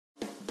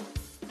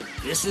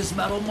This is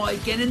Metal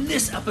Mike, and in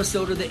this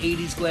episode of the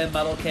 80s Glam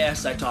Metal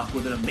Cast, I talk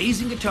with an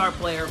amazing guitar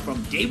player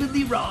from David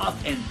Lee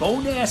Roth and Bo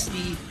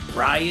Nasty,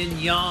 Brian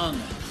Young.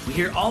 We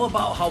hear all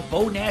about how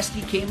Bo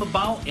Nasty came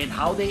about and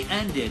how they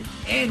ended,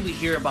 and we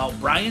hear about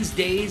Brian's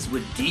days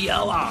with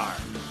DLR.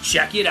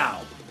 Check it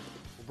out.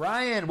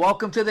 Brian,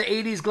 welcome to the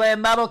 80s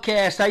Glam Metal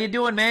Cast. How you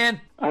doing, man?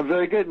 I'm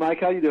very good, Mike.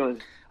 How you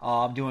doing?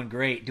 Oh, I'm doing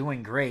great,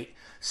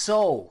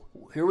 So,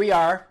 here we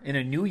are in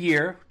a new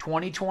year,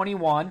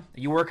 2021. Are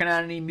you working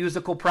on any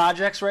musical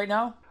projects right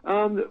now?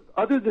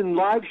 Other than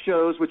live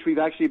shows, which we've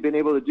actually been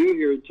able to do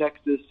here in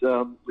Texas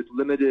with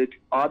limited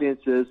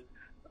audiences,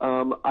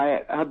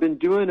 I have been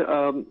doing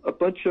a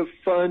bunch of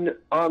fun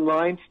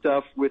online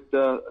stuff with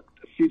a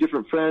few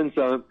different friends.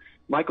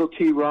 Michael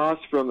T. Ross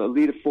from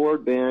Alita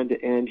Ford Band,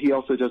 and he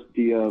also does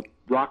the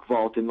Rock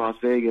Vault in Las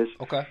Vegas.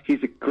 Okay.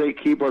 He's a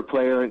great keyboard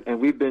player,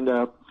 and we've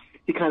been...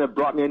 he kind of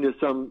brought me into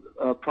some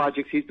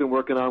projects he's been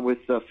working on with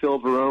Phil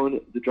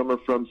Verone, the drummer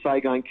from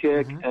Saigon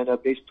Kick, and a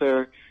bass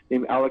player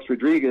named Alex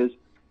Rodriguez.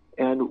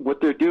 And what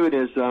they're doing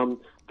is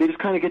they just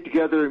kind of get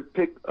together and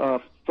pick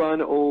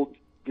fun old,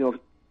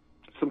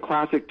 some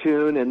classic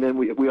tune, and then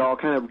we all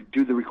kind of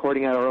do the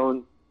recording at our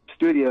own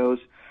studios,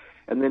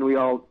 and then we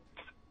all,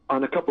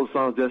 on a couple of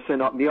songs, they'll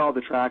send me all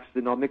the tracks,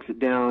 then I'll mix it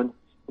down,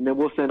 and then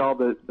we'll send all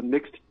the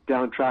mixed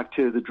down track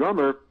to the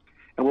drummer,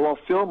 and we'll all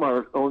film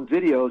our own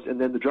videos, and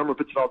then the drummer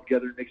puts it all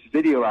together and makes a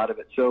video out of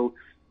it. So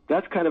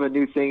that's kind of a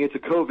new thing. It's a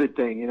COVID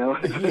thing,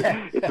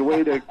 It's a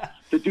way to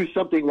do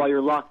something while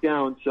you're locked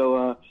down.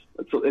 So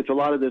it's a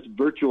lot of this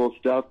virtual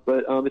stuff,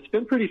 but it's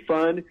been pretty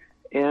fun.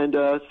 And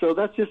so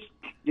that's just,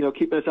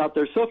 keeping us out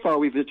there. So far,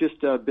 we've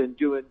just been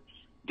doing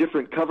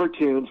different cover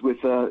tunes with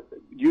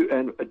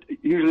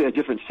usually a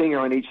different singer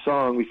on each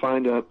song. We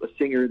find a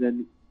singer,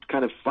 then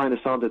kind of find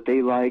a song that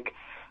they like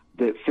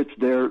that fits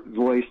their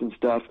voice and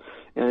stuff.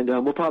 And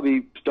we'll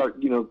probably start,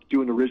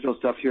 doing original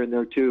stuff here and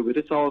there too. But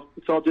it's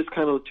all just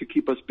kind of to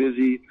keep us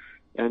busy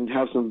and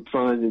have some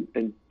fun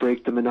and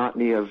break the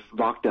monotony of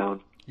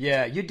lockdown.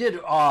 Yeah, you did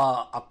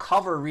a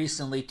cover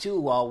recently too,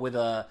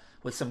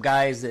 with some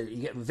guys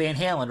Van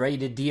Halen, right? You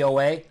did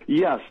DOA.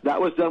 Yes, that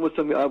was done with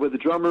with the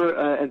drummer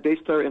and bass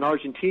player in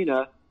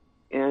Argentina,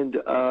 and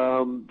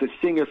the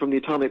singer from the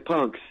Atomic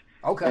Punks.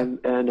 Okay. And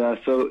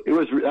so that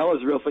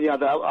was real fun. Yeah,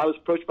 I was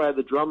approached by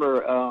the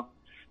drummer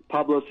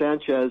Pablo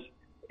Sanchez,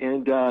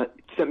 and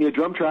sent me a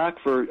drum track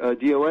for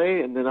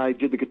DOA, and then I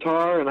did the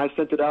guitar, and I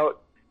sent it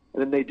out,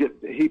 and then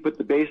he put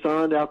the bass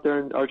on out there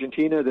in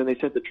Argentina, then they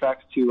sent the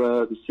tracks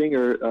to the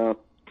singer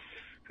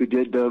who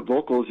did the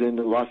vocals in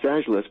Los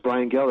Angeles,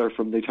 Brian Geller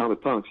from the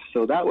Atomic Punks.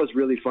 So that was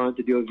really fun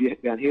to do a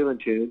Van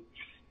Halen tune.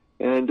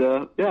 And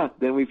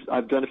then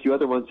I've done a few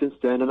other ones since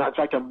then, and in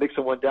fact I'm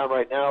mixing one down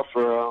right now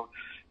for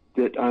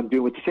that I'm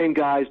doing with the same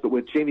guys, but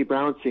with Jamie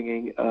Brown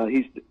singing.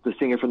 He's the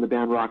singer from the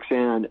band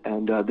Roxanne,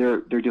 and they're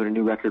doing a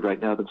new record right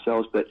now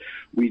themselves. But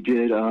we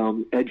did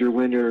Edgar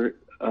Winter.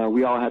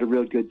 We all had a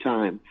real good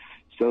time.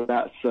 So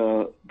that's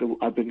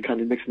I've been kind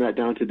of mixing that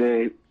down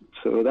today.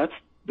 So that's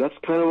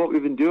kind of what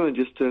we've been doing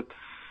just to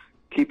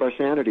keep our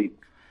sanity.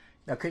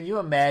 Now, can you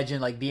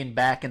imagine being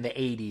back in the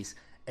 80s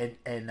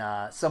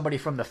and somebody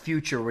from the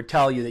future would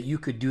tell you that you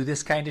could do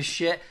this kind of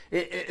shit?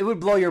 It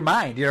would blow your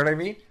mind. You know what I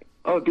mean?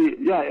 Oh,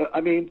 yeah.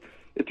 I mean,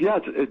 it's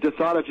the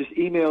thought of just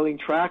emailing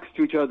tracks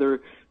to each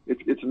other.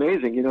 It's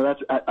amazing.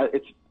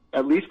 It's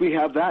at least we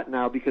have that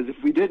now, because if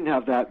we didn't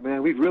have that,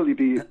 man, we'd really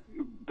be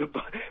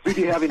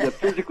having to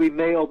physically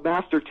mail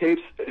master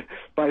tapes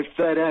by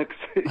FedEx,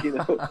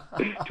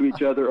 to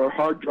each other, or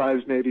hard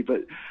drives maybe.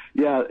 But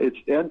yeah,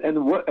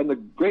 the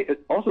great,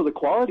 also the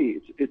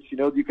quality. It's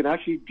you can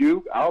actually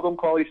do album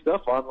quality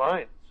stuff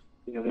online,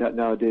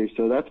 nowadays.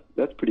 So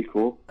that's pretty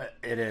cool.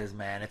 It is,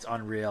 man. It's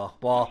unreal.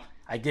 Well,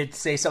 I did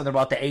say something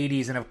about the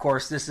 80s, and of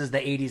course, this is the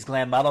 80s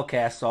Glam Metal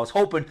Cast, so I was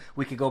hoping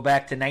we could go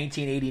back to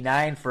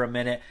 1989 for a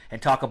minute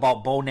and talk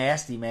about Bo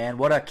Nasty, man.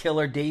 What a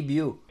killer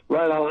debut.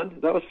 Right on.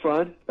 That was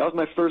fun. That was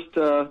my first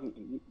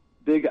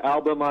big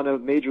album on a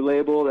major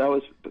label. That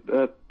was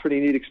a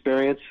pretty neat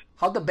experience.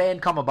 How'd the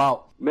band come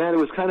about? Man, it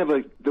was kind of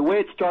the way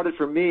it started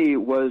for me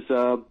was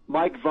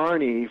Mike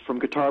Varney from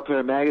Guitar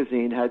Player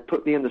Magazine had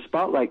put me in the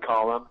Spotlight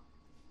column,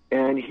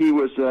 and he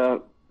was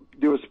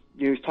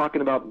he was talking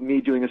about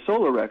me doing a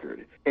solo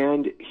record,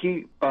 and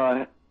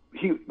I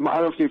don't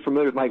know if you're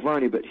familiar with Mike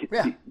Varney, but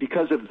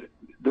because of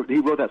he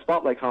wrote that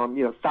Spotlight column,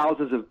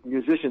 thousands of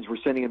musicians were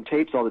sending him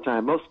tapes all the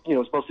time.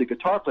 It's mostly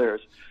guitar players,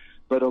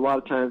 but a lot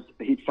of times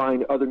he'd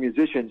find other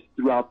musicians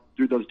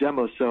through those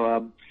demos.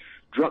 So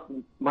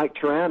Mike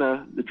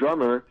Tarana, the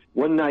drummer,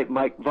 one night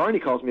Mike Varney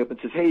calls me up and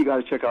says, "Hey, you got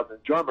to check out the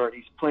drummer," and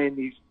he's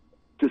playing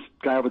this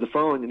guy over the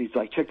phone, and he's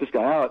like, "Check this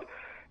guy out."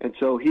 And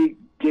so he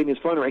gave me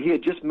his phone number. He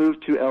had just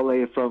moved to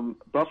L.A. from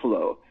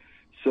Buffalo.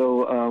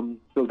 So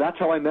that's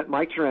how I met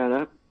Mike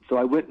Tarana. So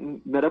I went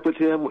and met up with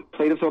him,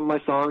 played him some of my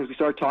songs. We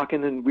started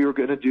talking, and we were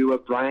going to do a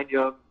Brian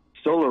Young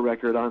solo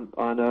record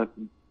on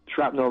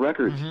Shrapnel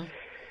Records. Mm-hmm.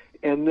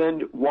 And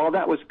then while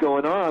that was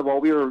going on, while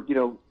we were,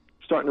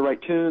 starting to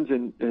write tunes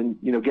and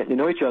getting to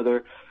know each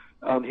other,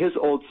 his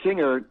old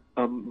singer,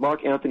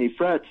 Mark Anthony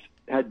Fretz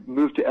had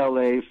moved to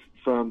L.A.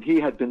 he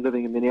had been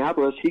living in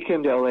Minneapolis. He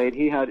came to L.A. and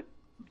he had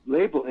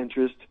label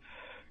interest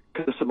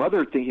because of some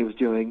other thing he was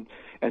doing.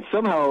 And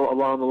somehow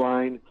along the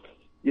line,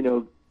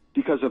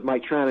 because of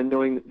Mike Tran and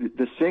knowing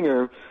the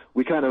singer,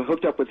 we kind of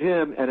hooked up with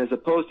him. And as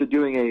opposed to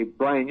doing a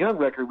Brian Young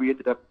record, we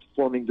ended up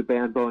forming the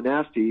band Bo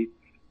Nasty.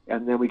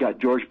 And then we got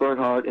George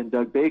Bernhardt and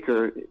Doug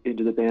Baker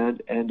into the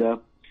band. And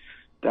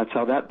that's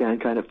how that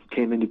band kind of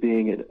came into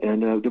being.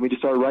 And then we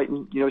just started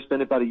writing,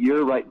 spent about a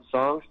year writing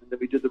songs, and then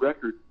we did the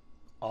record.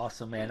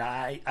 Awesome, man.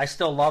 I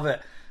still love it.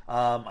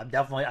 I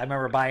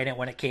remember buying it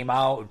when it came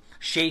out.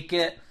 Shake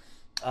It,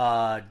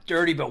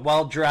 Dirty But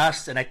Well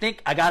Dressed, and I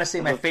think I gotta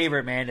say my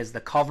favorite, man, is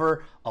the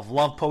cover of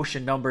Love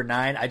Potion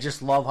 #9. I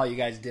just love how you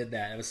guys did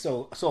that. It was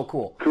so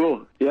cool.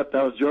 Cool. Yep,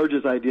 that was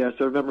George's idea.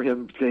 So I remember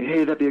him saying,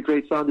 "Hey, that'd be a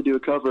great song to do a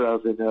cover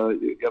of," and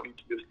it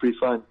was pretty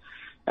fun.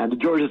 And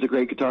George is a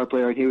great guitar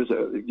player, and he was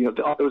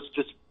it was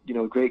just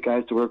great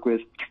guys to work with.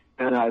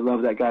 And I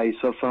love that guy.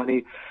 He's so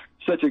funny,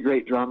 such a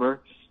great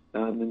drummer.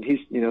 And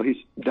he's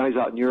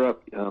out in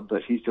Europe,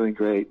 but he's doing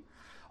great.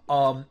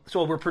 So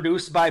we're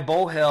produced by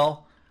Beau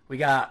Hill. We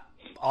got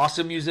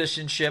awesome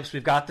musicianships.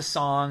 We've got the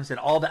songs, and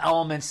all the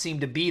elements seem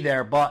to be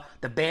there, but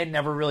the band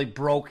never really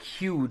broke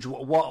huge.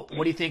 What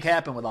do you think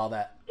happened with all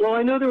that? Well,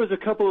 I know there was a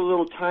couple of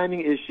little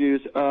timing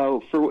issues.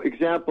 For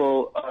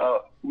example,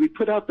 we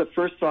put out the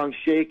first song,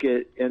 Shake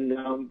It,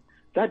 and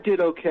that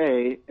did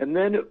okay. And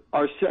then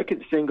our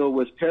second single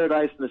was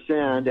Paradise in the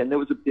Sand, and it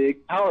was a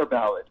big power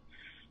ballad.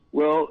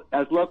 Well,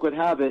 as luck would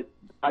have it,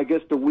 I guess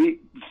the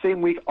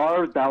same week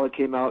our ballad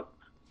came out,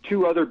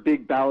 two other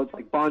big ballads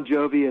like Bon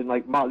Jovi and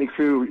like Motley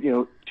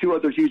Crue, two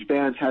other huge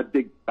bands had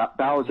big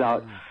ballads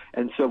out.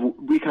 And so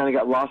we kind of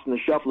got lost in the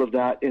shuffle of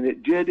that. And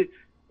it did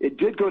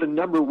go to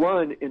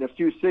 #1 in a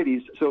few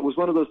cities. So it was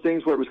one of those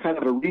things where it was kind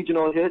of a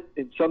regional hit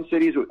in some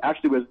cities. It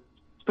actually was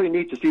pretty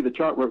neat to see the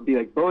chart where it'd be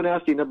like Bo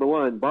Nasty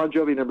 #1, Bon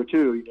Jovi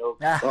 #2,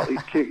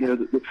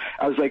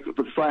 I was like,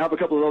 so I have a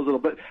couple of those little,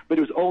 but it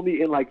was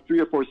only in like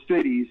 3 or 4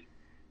 cities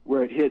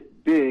where it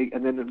hit big,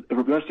 and then the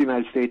rest of the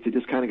United States, it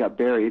just kind of got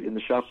buried in the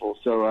shuffle.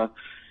 So,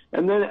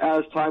 and then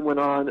as time went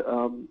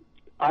on,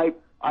 I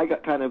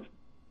got kind of,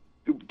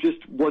 it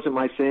just wasn't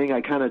my thing.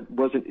 I kind of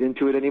wasn't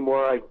into it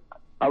anymore.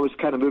 I was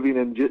kind of moving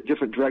in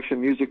different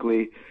direction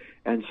musically,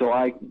 and so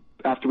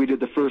after we did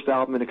the first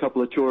album and a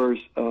couple of tours,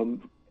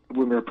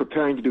 when we were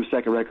preparing to do a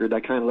second record, I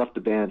kind of left the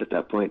band at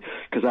that point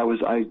because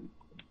I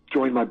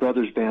joined my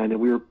brother's band,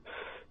 and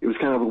it was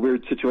kind of a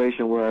weird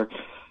situation where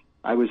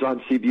I was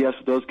on CBS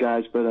with those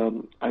guys, but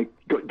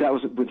that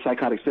was when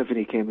Psychotic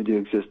Symphony came into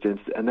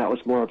existence, and that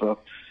was more of a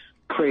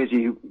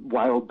crazy,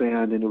 wild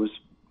band, and it was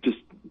just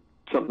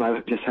something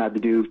I just had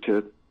to do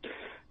it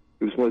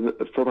was more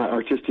for my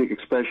artistic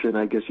expression,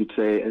 I guess you'd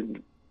say,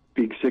 and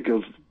being sick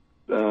of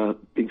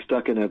being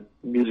stuck in a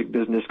music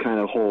business kind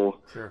of hole.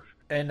 Sure.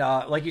 And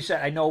like you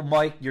said, I know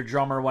Mike, your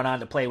drummer, went on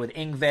to play with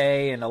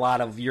Yngwie and a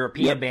lot of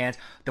European bands.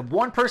 The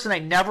one person I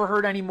never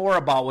heard any more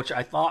about, which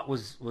I thought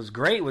was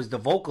great, was the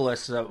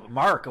vocalist,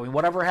 Mark. I mean,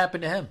 whatever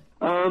happened to him?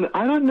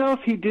 I don't know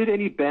if he did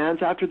any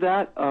bands after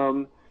that.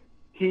 I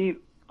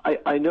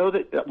know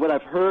that what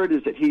I've heard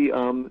is that he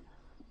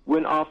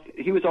went off.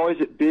 He was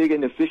always big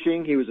into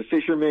fishing. He was a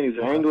fisherman. He was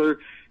an angler.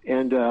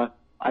 And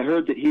I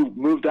heard that he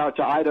moved out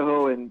to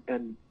Idaho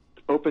and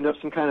opened up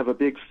some kind of a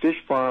big fish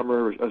farm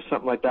or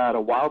something like that, a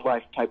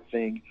wildlife type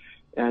thing.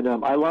 And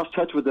I lost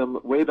touch with him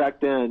way back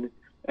then,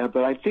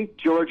 but I think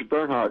George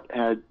Bernhardt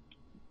had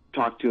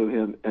talked to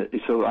him.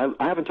 So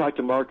I haven't talked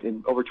to Mark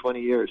in over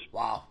 20 years.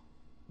 Wow.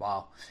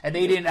 And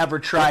they didn't ever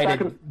try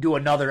to do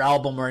another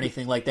album or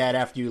anything like that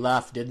after you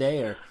left, did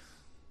they? Or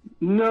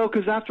no,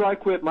 because after I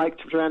quit, Mike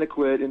trying to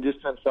quit and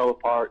just kind of fell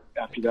apart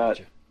after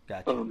that.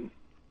 Gotcha.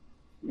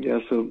 Yeah,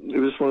 so it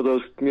was one of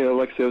those,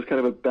 like I said, it was kind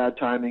of a bad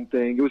timing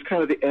thing. It was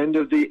kind of the end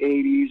of the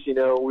 80s,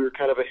 we were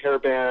kind of a hair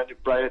band.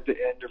 Right at the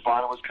end,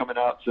 Nirvana was coming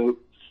out, so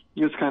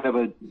it was kind of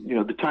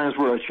the times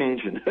were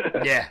changing.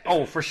 Yeah,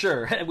 for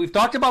sure. We've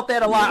talked about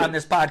that a lot on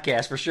this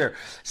podcast, for sure.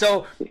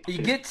 So you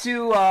get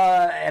to,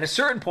 at a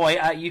certain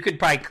point, you could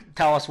probably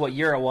tell us what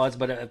year it was,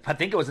 but I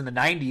think it was in the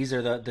 90s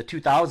or the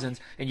 2000s,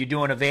 and you're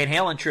doing a Van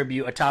Halen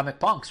tribute, Atomic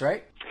Punks,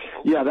 right?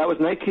 Yeah, that was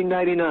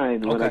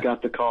 1999 when I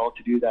got the call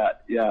to do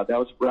that. Yeah, that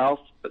was Ralph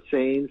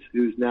Saenz,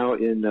 who's now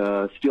in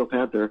Steel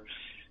Panther.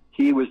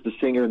 He was the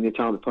singer in the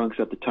Atomic Punks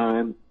at the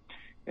time,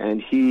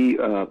 and he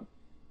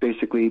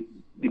basically,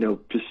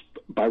 just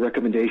by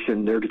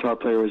recommendation, their guitar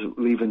player was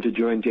leaving to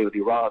join David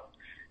Lee Roth,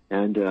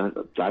 and a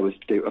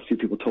few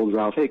people told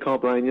Ralph, "Hey, call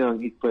Brian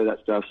Young, he'd play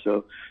that stuff."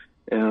 So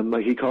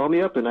he called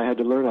me up, and I had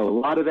to learn a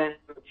lot of Van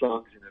Halen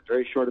songs in a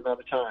very short amount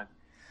of time.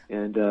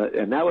 And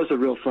that was a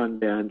real fun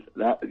band.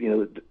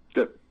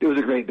 It was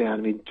a great band. I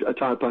mean,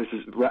 Atomic Punks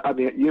is. Have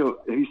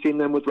you seen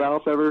them with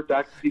Ralph ever?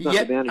 He's not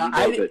the band.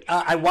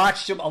 I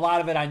watched a lot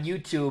of it on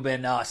YouTube,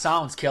 and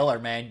sounds killer,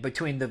 man.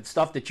 Between the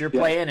stuff that you're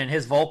playing and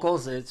his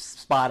vocals, it's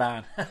spot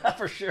on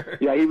for sure.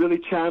 Yeah, he really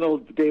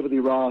channeled David Lee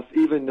Roth.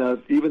 Even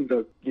the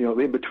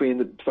in between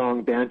the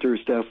song banter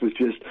stuff was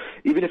just.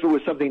 Even if it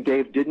was something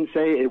Dave didn't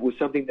say, it was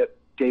something that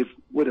Dave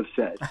would have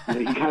said. You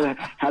know, he kind of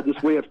had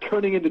this way of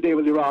turning into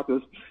David Lee Roth.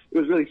 It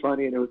was really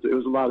funny, and it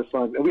was a lot of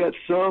fun. And we had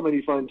so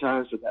many fun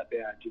times with that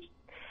band.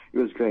 It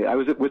was great. I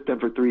was with them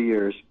for 3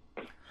 years.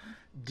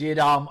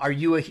 Are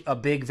you a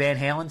big Van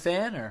Halen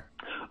fan, or?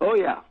 Oh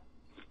yeah,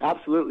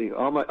 absolutely.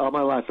 All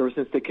my life, ever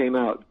since they came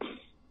out,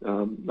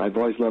 I've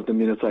always loved them.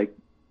 You know, it's like,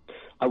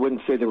 I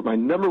wouldn't say they were my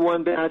number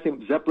one band. I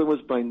think Zeppelin was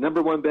my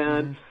number one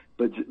band,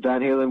 but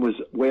Van Halen was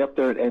way up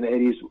there, and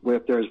Eddie's way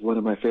up there as one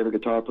of my favorite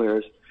guitar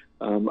players.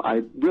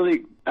 I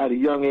really, at a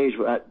young age,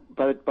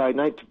 by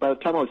the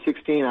time I was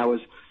 16, I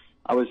was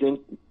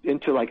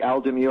into like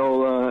Al Di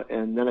Meola,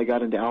 and then I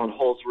got into Alan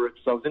Holdsworth.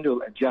 So I was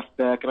into Jeff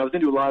Beck, and I was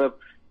into a lot of,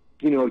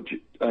 you know,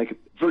 like,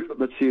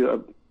 let's see,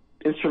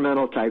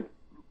 instrumental type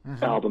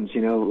albums,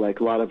 you know, like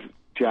a lot of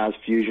jazz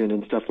fusion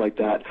and stuff like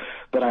that.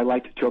 But I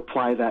liked to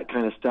apply that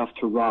kind of stuff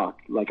to rock.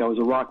 Like, I was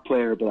a rock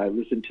player, but I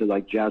listened to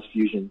like jazz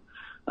fusion.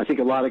 I think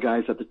a lot of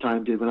guys at the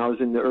time did. When I was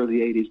in the early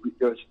 80s,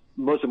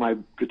 most of my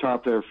guitar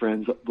player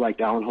friends liked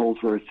Alan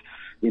Holdsworth,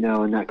 you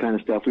know, and that kind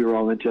of stuff. We were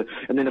all into.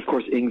 And then, of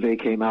course,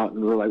 Yngwie came out, and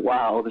we were like,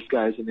 wow, this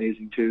guy's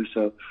amazing too.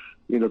 So,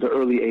 you know, the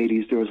early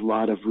 80s, there was a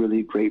lot of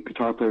really great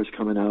guitar players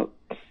coming out.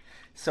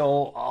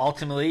 So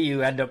ultimately,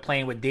 you end up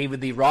playing with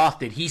David Lee Roth.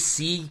 Did he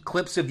see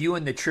clips of you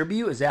in the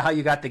tribute? Is that how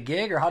you got the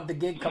gig, or how did the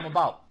gig come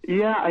about?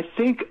 Yeah, I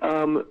think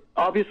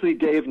obviously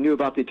Dave knew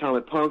about the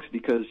Atomic Punks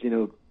because, you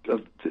know,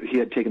 he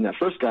had taken that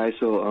first guy.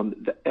 So,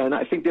 and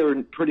I think they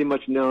were pretty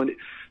much known.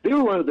 They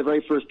were one of the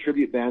very first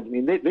tribute bands. I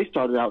mean, they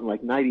started out in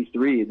like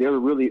 '93. They were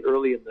really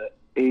early in the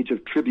age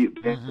of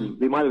tribute bands.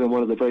 They might have been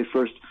one of the very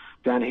first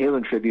Van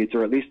Halen tributes,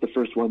 or at least the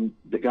first one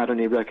that got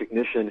any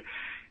recognition.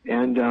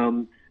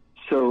 And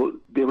so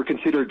they were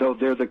considered, though,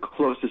 they're the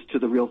closest to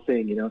the real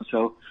thing, you know.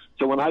 So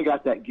when I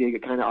got that gig,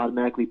 it kind of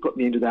automatically put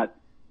me into that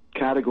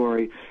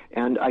category.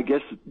 And I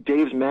guess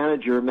Dave's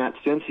manager, Matt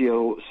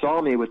Censio, saw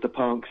me with the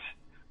Punks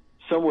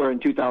somewhere in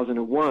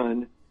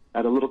 2001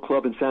 at a little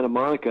club in Santa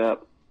Monica.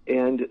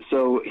 And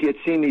so he had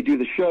seen me do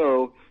the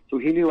show, so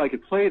he knew I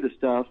could play the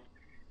stuff.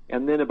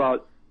 And then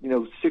about,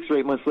 6 or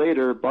 8 months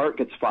later, Bart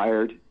gets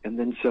fired. And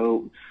then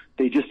so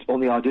they just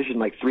only auditioned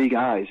like 3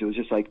 guys. It was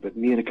just like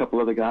me and a couple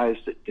other guys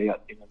that they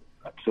got,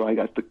 so I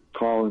got the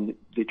call, and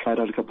they tried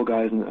out a couple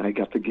guys, and I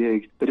got the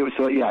gig. But it was,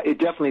 so yeah, it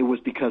definitely was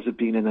because of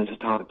being in the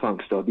Atomic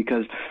Punks, though,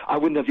 because I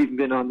wouldn't have even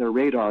been on their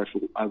radar if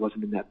I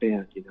wasn't in that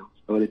band,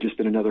 I would have just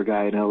been another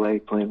guy in L.A.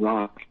 playing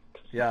rock.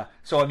 Yeah.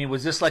 So, I mean,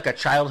 was this like a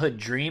childhood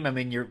dream? I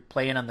mean, you're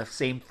playing on the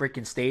same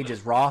freaking stage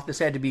as Roth. This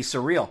had to be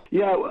surreal.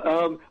 Yeah.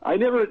 I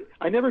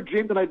never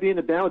dreamed that I'd be in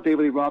a band with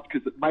David Lee Roth,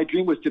 because my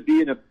dream was to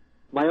be in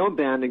my own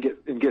band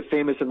and get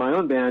famous in my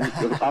own band.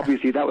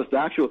 Obviously, that was the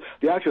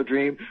actual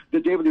dream. The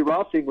David Lee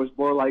Roth thing was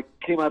more like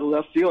came out of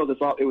left field.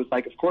 It was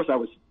like, of course, I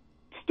was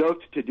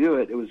stoked to do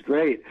it. It was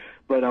great,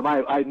 but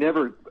I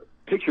never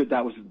pictured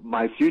that was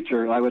my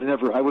future. I would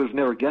have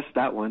never guessed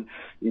that one.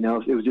 It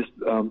was just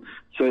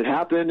so it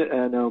happened,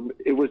 and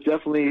it was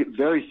definitely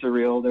very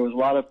surreal. There was a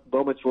lot of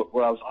moments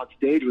where I was on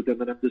stage with them,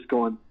 and I'm just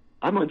going,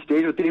 I'm on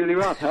stage with David Lee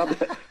Roth. How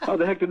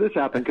the heck did this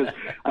happen? Because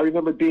I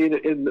remember being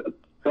in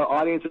the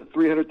audience of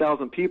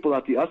 300,000 people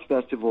at the US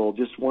Festival,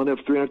 just one of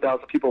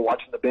 300,000 people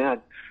watching the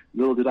band.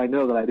 Little did I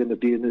know that I'd end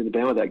up being in the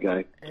band with that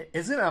guy.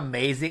 Isn't it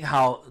amazing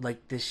how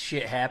like this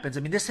shit happens?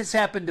 I mean, this has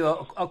happened to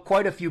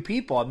quite a few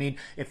people. I mean,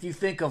 if you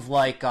think of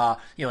like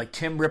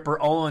Tim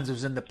Ripper Owens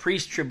was in the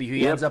Priest tribute,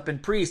 he ends up in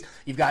Priest.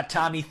 You've got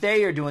Tommy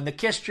Thayer doing the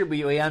Kiss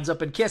tribute, he ends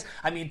up in Kiss.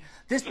 I mean,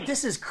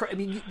 this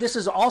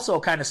is also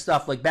kind of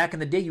stuff like back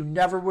in the day you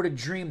never would have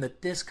dreamed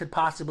that this could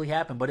possibly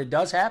happen, but it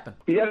does happen.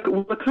 Yeah,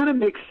 well, it kind of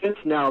makes sense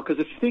now, because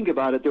if you think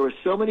about it, there were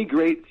so many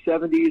great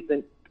 70s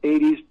and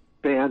 80s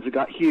bands that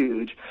got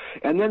huge,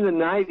 and then the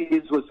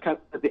 90s was kind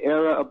of the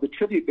era of the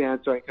tribute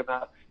bands starting to come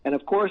out, and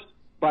of course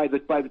by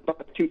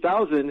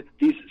 2000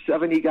 these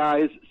 70s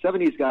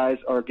guys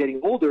are getting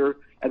older,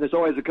 and there's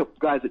always a couple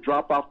guys that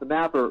drop off the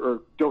map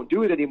or don't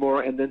do it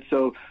anymore, and then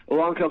so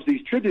along comes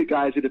these tribute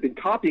guys that have been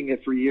copying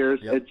it for years,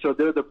 and so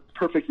they're the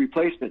perfect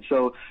replacement.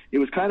 So it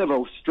was kind of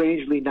a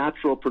strangely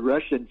natural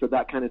progression for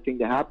that kind of thing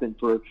to happen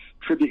for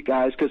tribute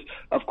guys, because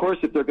of course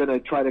if they're going to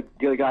try to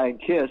get a guy in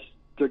Kiss,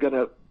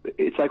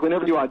 it's like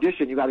whenever you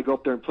audition, you got to go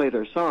up there and play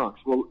their songs.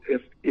 Well,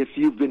 if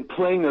you've been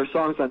playing their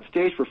songs on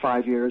stage for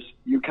 5 years,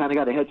 you kind of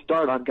got a head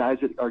start on guys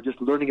that are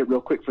just learning it real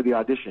quick for the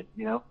audition,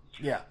 Yeah.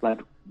 Like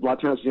a lot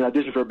of times when you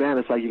audition for a band,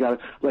 it's like you got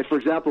to, like for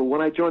example,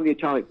 when I joined the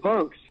Atomic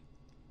Punks,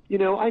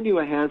 I knew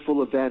a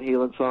handful of Van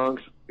Halen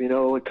songs,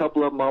 a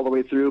couple of them all the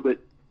way through, but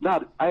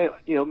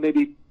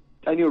maybe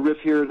I knew a riff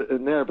here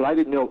and there, but I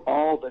didn't know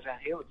all the Van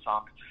Halen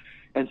songs.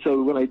 And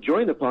so when I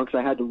joined the Punks,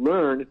 I had to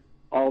learn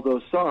all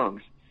those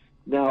songs.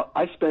 Now,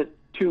 I spent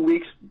 2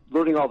 weeks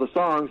learning all the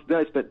songs. Then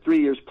I spent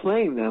 3 years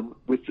playing them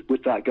with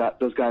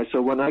those guys.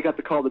 So when I got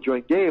the call to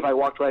join Dave, I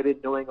walked right in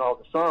knowing all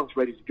the songs,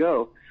 ready to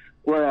go.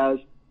 Whereas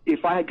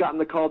if I had gotten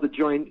the call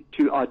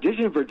to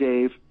audition for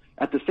Dave,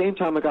 at the same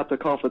time I got the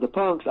call for the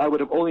Punks, I would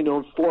have only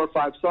known 4 or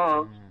 5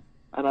 songs,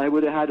 and I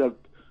would have had to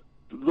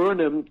learn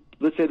them.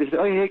 Let's say they said,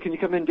 "Oh, hey, can you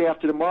come in day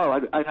after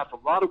tomorrow?" I'd have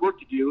a lot of work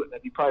to do, and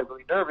I'd be probably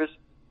really nervous.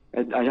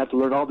 and I'd have to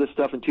learn all this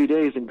stuff in 2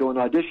 days and go and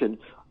audition.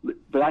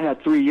 But I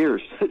had 3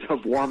 years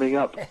of warming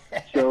up.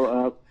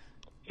 So,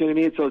 you know what I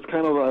mean? So it's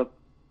kind of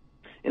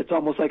it's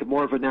almost like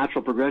more of a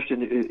natural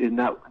progression in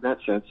that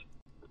sense.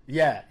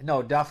 Yeah,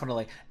 no,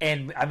 definitely.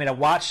 And I mean, I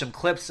watched some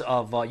clips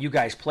of you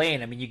guys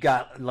playing. I mean, you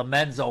got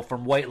Lomenzo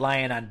from White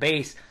Lion on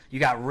bass. You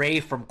got Ray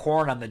from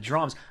Korn on the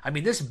drums. I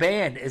mean, this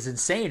band is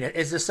insane.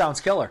 This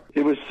sounds killer.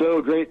 It was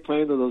so great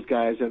playing with those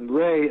guys. And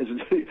Ray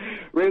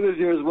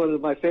Luzier is one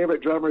of my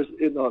favorite drummers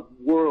in the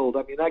world.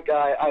 I mean, that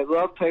guy, I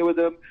love playing with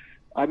him.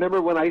 I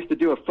remember when I used to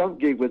do a funk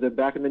gig with him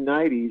back in the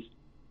 90s,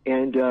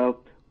 and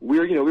we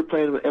were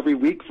playing every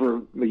week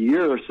for a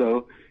year or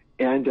so,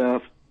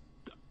 and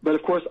but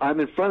of course I'm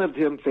in front of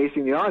him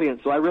facing the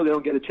audience, so I really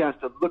don't get a chance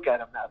to look at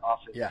him that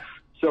often. Yeah.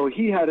 So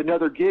he had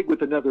another gig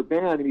with another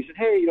band, and he said,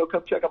 "Hey,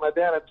 come check out my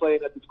band. I'm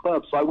playing at this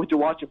club." So I went to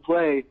watch him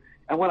play,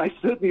 and when I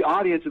stood in the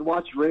audience and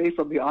watched Ray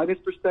from the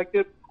audience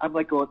perspective, I'm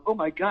like going, "Oh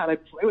my God, I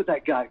play with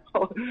that guy!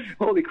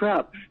 Holy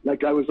crap!"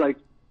 Like I was like,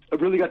 I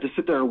really got to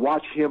sit there and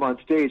watch him on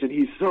stage, and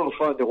he's so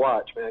fun to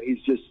watch, man.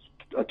 He's just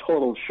a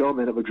total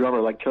showman of a drummer,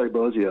 like Terry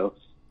Bozzio.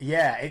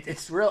 Yeah,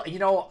 it's real.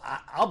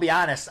 I'll be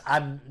honest,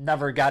 I've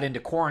never got into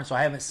Korn, so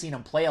I haven't seen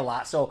him play a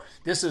lot. So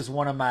this is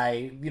one of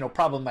my,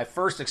 probably my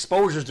first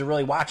exposures to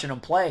really watching him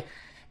play.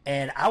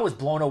 And I was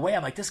blown away.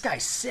 I'm like, this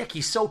guy's sick.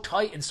 He's so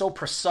tight and so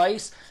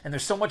precise, and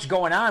there's so much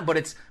going on, but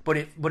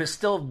it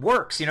still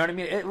works. You know what I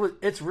mean?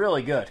 It's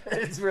really good.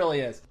 It really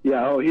is.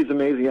 Yeah. Oh, he's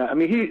amazing. Yeah. I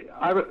mean,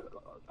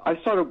 I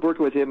started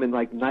working with him in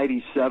like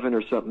 '97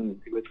 or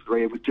something with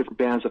Ray, with different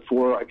bands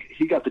before.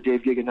 He got the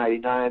Dave gig in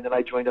 '99, then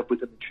I joined up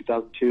with him in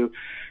 2002.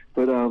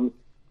 But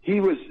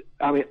he was,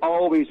 I mean,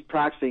 always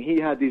practicing.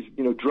 He had these,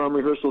 drum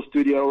rehearsal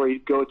studio where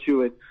he'd go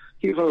to, and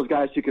he was one of those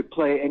guys who could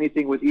play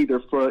anything with either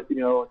foot,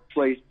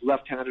 play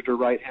left-handed or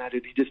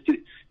right-handed.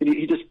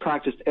 He just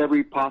practiced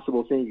every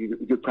possible thing you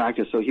could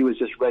practice. So he was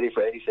just ready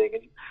for anything,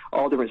 and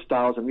all different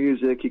styles of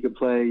music. He could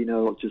play,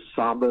 just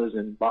sambas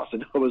and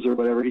bossa novas or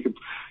whatever. He could,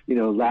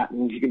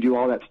 Latin. He can do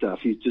all that stuff.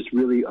 He's just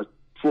really a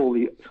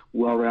fully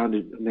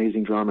well-rounded,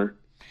 amazing drummer.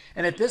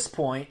 And at this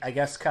point, I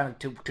guess kind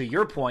of to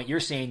your point, you're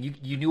saying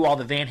you knew all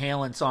the Van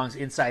Halen songs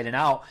inside and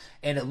out,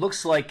 and it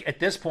looks like at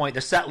this point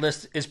the set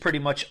list is pretty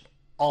much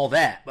all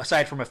that,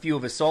 aside from a few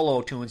of his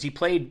solo tunes. You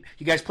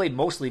guys played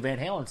mostly Van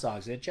Halen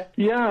songs, didn't you?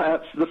 Yeah,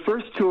 the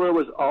first tour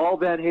was all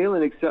Van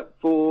Halen except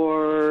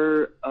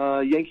for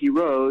Yankee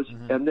Rose,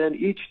 and then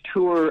each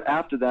tour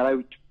after that, I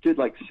did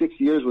like 6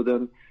 years with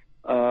him.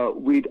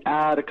 We'd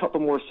add a couple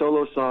more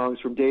solo songs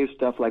from Dave's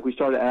stuff, like we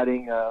started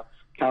adding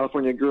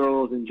California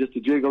Girls and Just a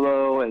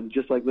Gigolo and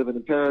Just Like Living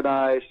in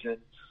Paradise, and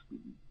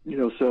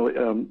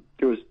so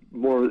there was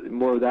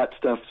more of that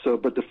stuff. So,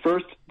 but the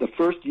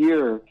first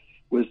year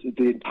was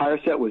the entire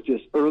set was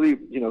just early,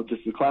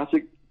 just the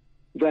classic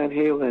Van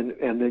Halen,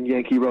 and then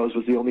Yankee Rose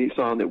was the only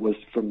song that was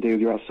from Dave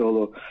Lee Roth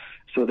solo.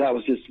 So that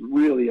was just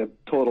really a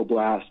total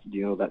blast,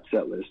 that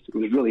set list. It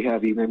was really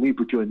heavy. Man, we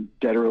were doing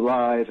Dead or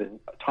Alive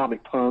and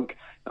Atomic Punk,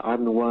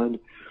 I'm the One.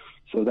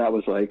 So that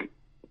was like,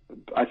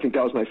 I think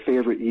that was my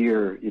favorite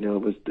year, it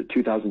was the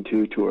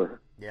 2002 tour.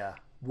 Yeah.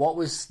 What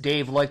was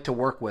Dave like to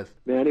work with?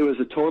 Man, it was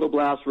a total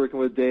blast working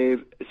with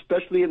Dave,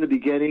 especially in the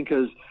beginning,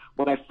 because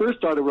when I first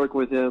started working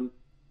with him,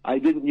 I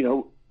didn't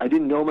know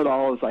him at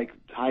all. It was like,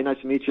 hi, nice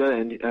to meet you.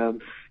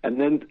 And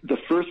then the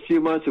first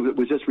few months, it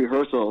was just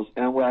rehearsals.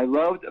 And what I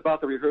loved about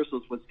the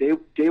rehearsals was Dave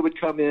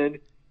would come in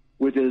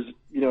with his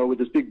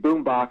big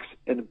boom box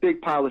and a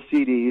big pile of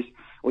CDs.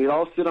 We'd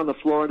all sit on the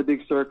floor in a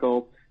big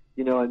circle,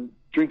 and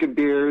drinking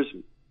beers,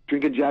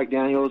 drinking Jack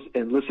Daniels,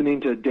 and listening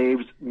to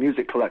Dave's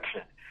music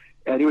collection.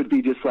 And it would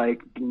be just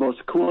like the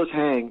most coolest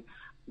hang.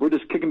 We're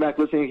just kicking back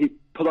listening. He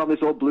put on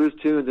these old blues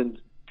tunes, and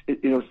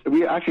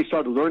we actually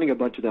started learning a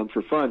bunch of them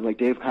for fun. Like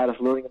Dave had us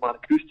learning them on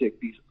acoustic,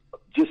 these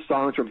just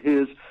songs from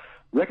his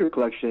record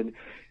collection.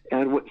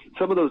 And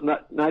some of those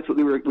nights that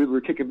we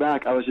were kicking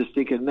back, I was just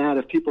thinking, man,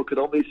 if people could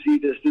only see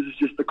this is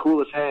just the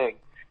coolest hang.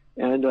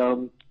 And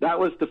that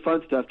was the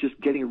fun stuff, just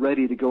getting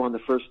ready to go on the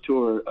first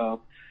tour.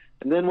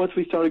 And then once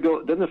we started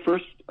then the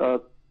first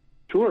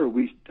tour,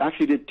 we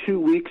actually did 2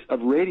 weeks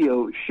of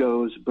radio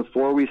shows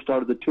before we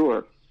started the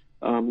tour.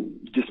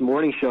 Just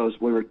morning shows.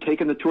 We were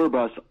taking the tour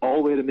bus all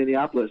the way to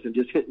Minneapolis and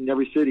just hitting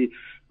every city.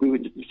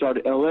 We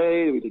started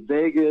L.A., we did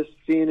Vegas,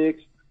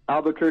 Phoenix,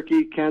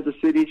 Albuquerque, Kansas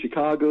City,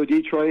 Chicago,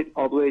 Detroit,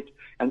 all the way.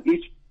 And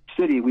each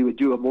city we would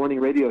do a morning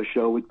radio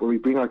show where we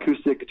bring our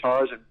acoustic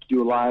guitars and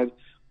do a live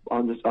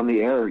on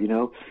the air,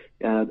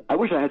 And I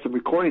wish I had some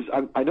recordings.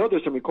 I know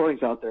there's some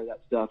recordings out there,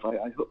 that stuff.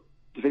 I hope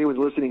if anyone's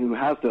listening who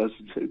has those,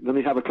 let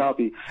me have a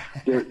copy.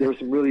 There was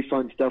some really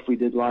fun stuff we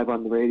did live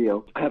on the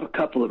radio. I have a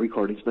couple of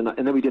recordings, and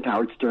then we did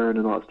Howard Stern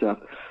and all that stuff.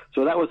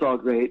 So that was all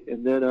great.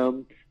 And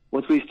then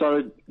once we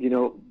started,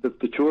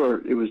 the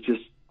tour, it was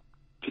just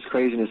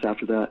craziness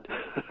after that.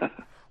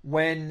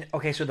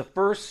 So the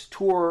first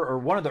tour, or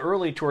one of the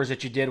early tours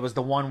that you did, was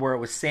the one where it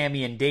was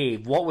Sammy and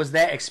Dave. What was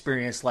that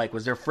experience like?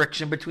 Was there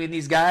friction between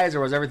these guys, or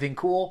was everything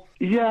cool?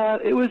 Yeah,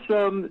 it was.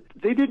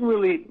 They didn't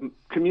really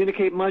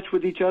communicate much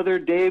with each other.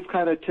 Dave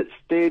kind of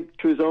stayed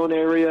to his own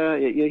area.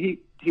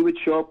 He would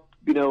show up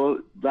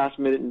last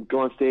minute and go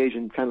on stage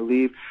and kind of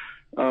leave.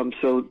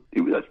 So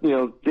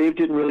Dave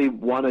didn't really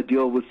want to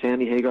deal with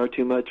Sammy Hagar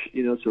too much,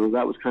 so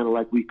that was kind of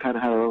like we kind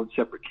of had our own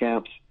separate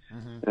camps,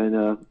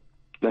 and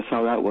that's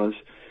how that was.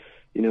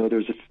 There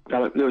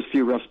was a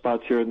few rough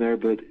spots here and there,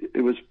 but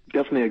it was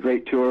definitely a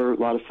great tour, a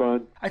lot of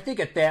fun. I think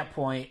at that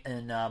point,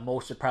 and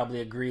most would probably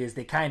agree, is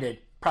they kind of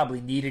probably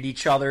needed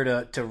each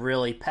other to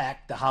really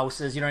pack the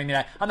houses. You know what I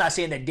mean? I'm not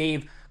saying that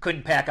Dave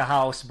couldn't pack a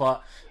house,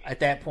 but at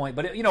that point,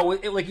 but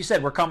like you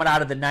said, we're coming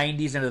out of the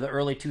 90s into the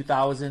early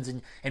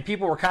 2000s, and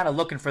people were kind of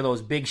looking for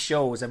those big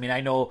shows. I mean, I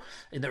know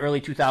in the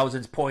early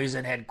 2000s,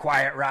 Poison had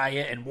Quiet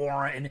Riot and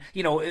Warrant, and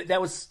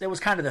that was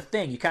kind of the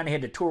thing. You kind of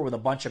had to tour with a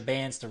bunch of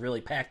bands to really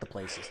pack the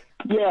places.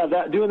 Yeah,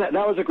 that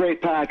was a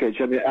great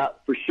package. I mean,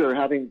 for sure,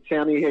 having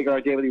Sammy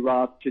Hagar, David Lee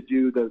Roth to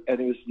do I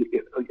think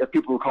it was,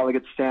 people were calling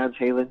it Sans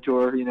Halen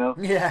tour,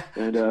 Yeah.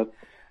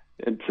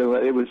 And so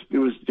it was there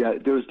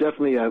was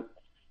definitely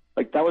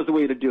that was the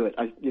way to do it.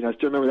 I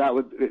still remember that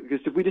because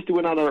if we just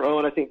went on our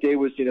own, I think Dave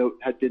was,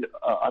 had been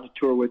on a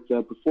tour with,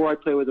 before I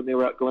played with them, they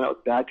were going out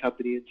with Bad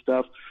Company and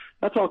stuff.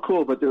 That's all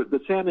cool. But the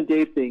Sam and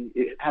Dave thing,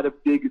 it had a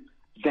big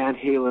Van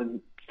Halen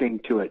thing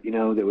to it,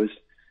 that was,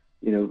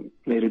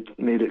 made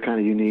it kind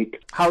of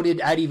unique. How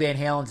did Eddie Van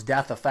Halen's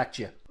death affect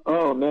you?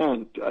 Oh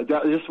man,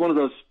 that was just one of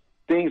those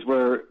things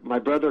where my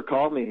brother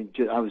called me.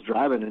 I was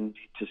driving and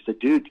he just said,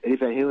 "Dude, Eddie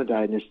Van Halen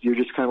died," and you're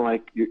just kind of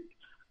like you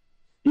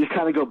just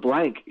kind of go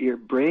blank. Your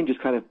brain just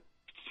kind of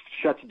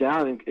shuts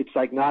down, and it's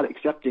like not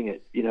accepting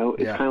it.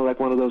 It's kind of like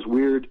one of those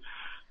weird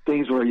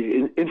things where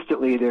you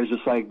instantly there's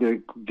just like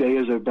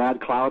there's a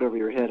bad cloud over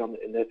your head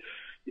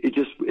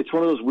it's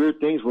one of those weird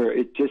things where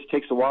it just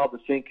takes a while to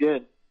sink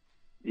in.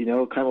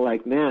 Kind of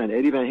like, man,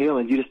 Eddie Van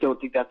Halen, you just don't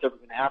think that's ever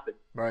going to happen.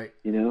 Right.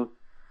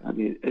 I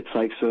mean, it's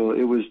like, so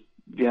it was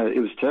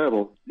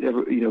terrible.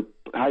 There's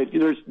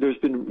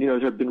been, there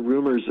have been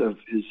rumors of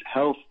his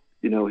health,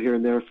 here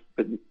and there,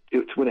 but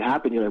it's when it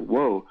happened, you're like,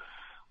 whoa,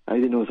 I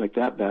didn't know it was like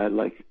that bad.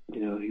 Like,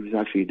 he was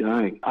actually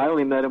dying. I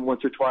only met him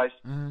once or twice.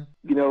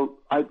 Mm-hmm.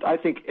 I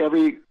think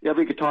every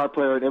guitar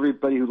player and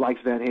everybody who likes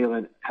Van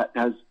Halen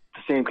has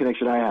the same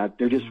connection I had.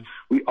 They're just,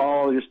 we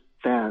all just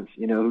fans,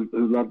 who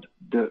loved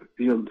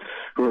who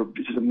are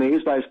just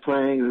amazed by his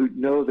playing, who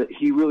know that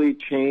he really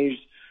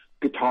changed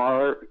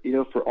guitar,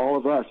 for all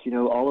of us,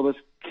 all of us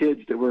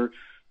kids that were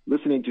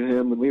listening to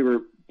him when we were,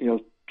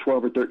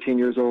 12 or 13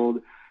 years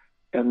old,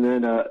 and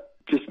then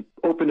just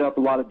opened up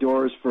a lot of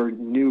doors for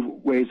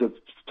new ways of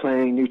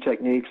playing, new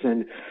techniques,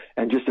 and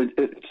just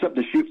it's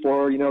something to shoot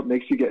for. It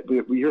makes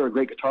you we hear a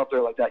great guitar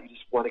player like that, you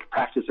just want to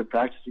practice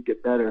and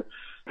get better.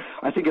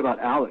 I think about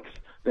Alex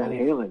Van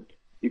Halen.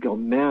 You go,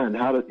 man,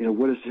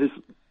 what is his,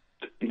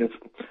 there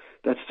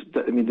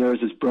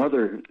was his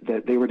brother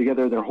that they were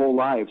together their whole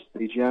lives.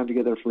 They jammed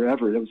together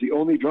forever. That was the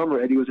only drummer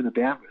Eddie was in a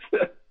band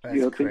with.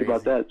 Think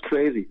about that. It's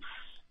crazy.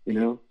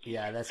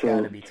 Yeah, that's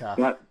got to be tough.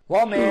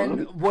 Well,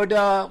 man, what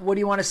do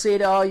you want to say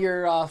to all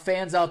your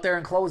fans out there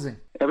in closing?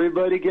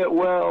 Everybody get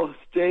well.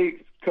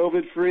 Stay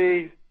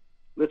COVID-free.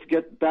 Let's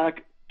get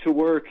back to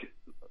work.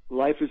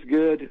 Life is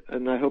good,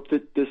 and I hope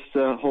that this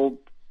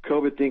whole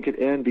COVID thing could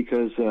end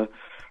because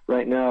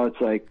right now it's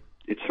like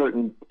it's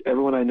hurting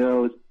everyone I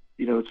know, as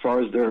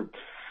far as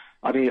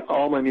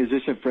all my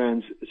musician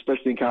friends,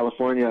 especially in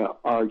California,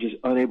 are just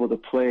unable to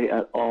play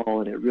at all,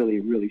 and it really,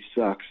 really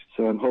sucks.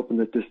 So I'm hoping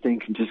that this thing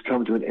can just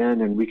come to an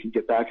end and we can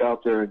get back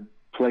out there and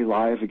play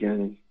live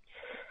again.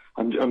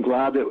 And I'm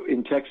glad that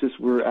in Texas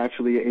we're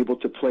actually able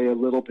to play a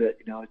little bit.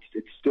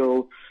 It's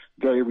still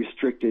very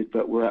restricted,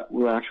 but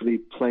we're actually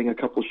playing a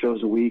couple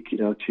shows a week,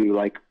 to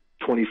like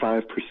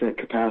 25%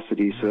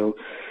 capacity. So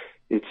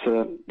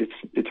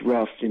it's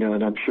rough,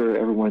 and I'm sure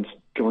everyone's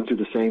going through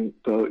the same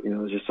boat.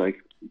 It's just like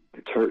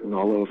it's hurting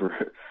all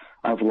over.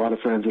 I have a lot of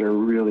friends that are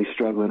really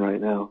struggling right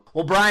now.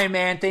 Well, Brian,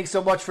 man, thanks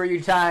so much for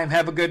your time.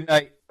 Have a good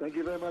night. Thank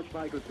you very much,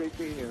 Mike. It was great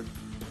being here.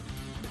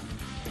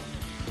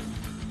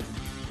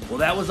 Well,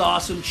 that was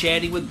awesome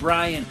chatting with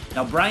Brian.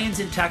 Now, Brian's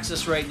in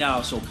Texas right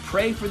now, so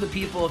pray for the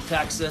people of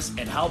Texas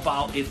and help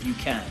out if you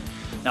can.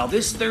 Now,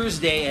 this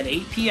Thursday at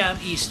 8 p.m.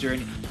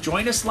 Eastern,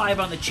 join us live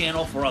on the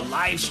channel for a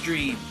live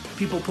stream.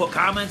 People put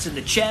comments in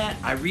the chat.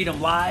 I read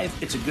them live.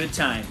 It's a good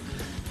time.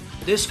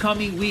 This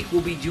coming week,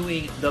 we'll be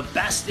doing the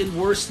best and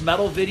worst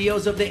metal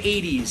videos of the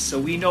 80s. So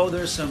we know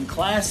there's some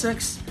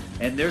classics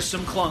and there's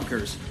some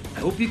clunkers. I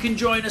hope you can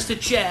join us to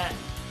chat.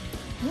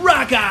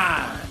 Rock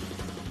on!